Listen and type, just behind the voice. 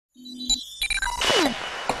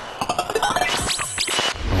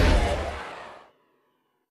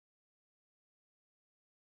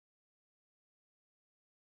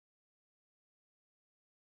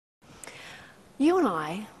You and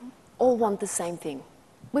I all want the same thing.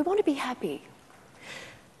 We want to be happy.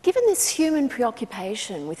 Given this human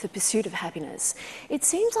preoccupation with the pursuit of happiness, it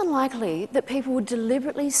seems unlikely that people would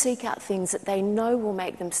deliberately seek out things that they know will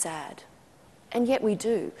make them sad. And yet we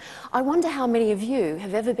do. I wonder how many of you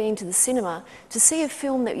have ever been to the cinema to see a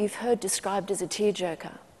film that you've heard described as a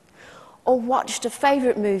tearjerker, or watched a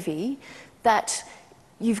favourite movie that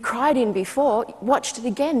you've cried in before, watched it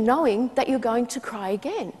again knowing that you're going to cry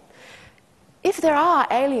again. If there are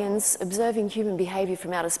aliens observing human behaviour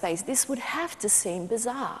from outer space, this would have to seem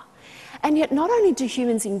bizarre. And yet not only do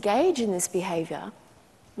humans engage in this behaviour,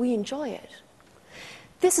 we enjoy it.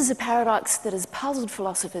 This is a paradox that has puzzled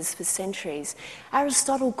philosophers for centuries.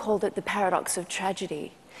 Aristotle called it the paradox of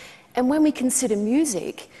tragedy. And when we consider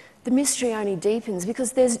music, the mystery only deepens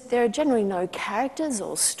because there are generally no characters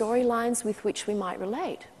or storylines with which we might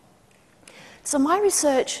relate. So my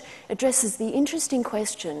research addresses the interesting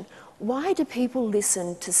question, why do people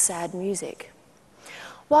listen to sad music?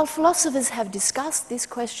 While philosophers have discussed this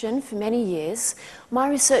question for many years, my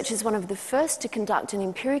research is one of the first to conduct an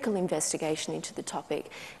empirical investigation into the topic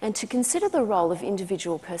and to consider the role of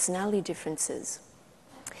individual personality differences.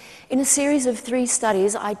 In a series of 3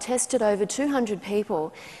 studies, I tested over 200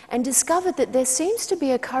 people and discovered that there seems to be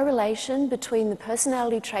a correlation between the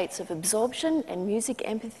personality traits of absorption and music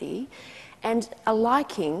empathy and a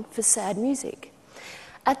liking for sad music.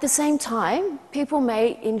 At the same time, people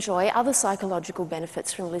may enjoy other psychological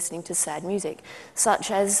benefits from listening to sad music,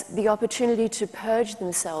 such as the opportunity to purge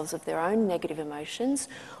themselves of their own negative emotions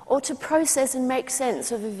or to process and make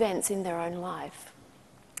sense of events in their own life.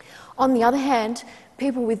 On the other hand,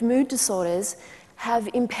 people with mood disorders have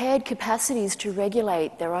impaired capacities to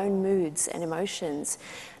regulate their own moods and emotions.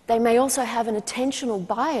 They may also have an attentional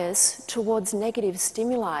bias towards negative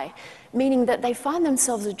stimuli, meaning that they find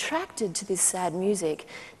themselves attracted to this sad music,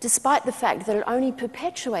 despite the fact that it only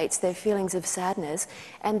perpetuates their feelings of sadness,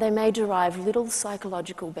 and they may derive little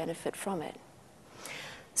psychological benefit from it.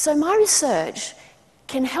 So my research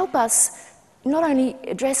can help us not only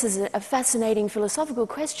addresses a fascinating philosophical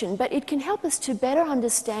question, but it can help us to better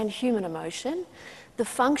understand human emotion, the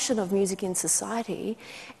function of music in society,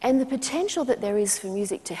 and the potential that there is for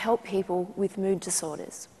music to help people with mood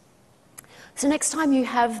disorders. So next time you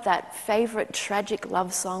have that favourite tragic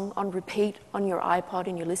love song on repeat on your iPod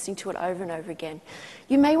and you're listening to it over and over again,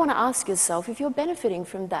 you may want to ask yourself if you're benefiting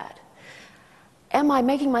from that. Am I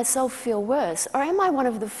making myself feel worse, or am I one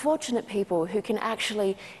of the fortunate people who can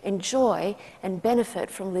actually enjoy and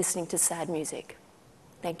benefit from listening to sad music?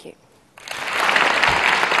 Thank you.